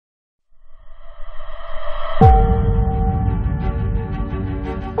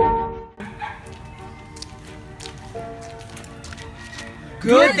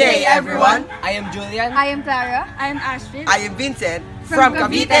Good day, everyone! I am Julian. I am Clara. I am Ashwin. I am Vincent from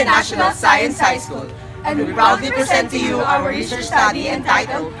Cavite National Science High School, and we proudly present to you our research study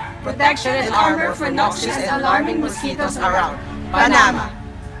entitled Protection and Armor for Noxious and Alarming Mosquitoes Around Panama.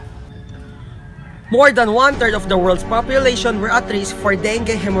 More than one-third of the world's population were at risk for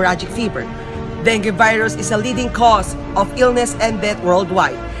dengue hemorrhagic fever. Dengue virus is a leading cause of illness and death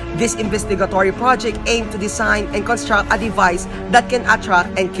worldwide. This investigatory project aimed to design and construct a device that can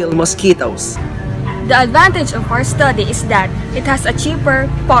attract and kill mosquitoes. The advantage of our study is that it has a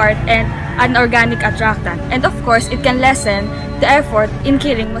cheaper part and an organic attractant, and of course it can lessen the effort in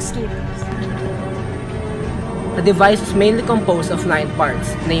killing mosquitoes. The device is mainly composed of 9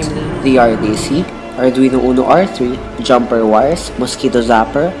 parts, namely the RDC, Arduino Uno R3, jumper wires, mosquito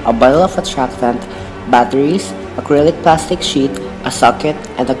zapper, a bottle of attractant, batteries, acrylic plastic sheet, a socket,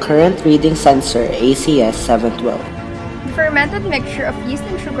 and a current reading sensor ACS 712. The fermented mixture of yeast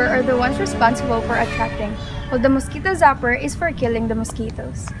and sugar are the ones responsible for attracting, while the mosquito zapper is for killing the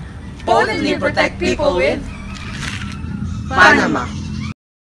mosquitoes. Boldly protect people with Panama.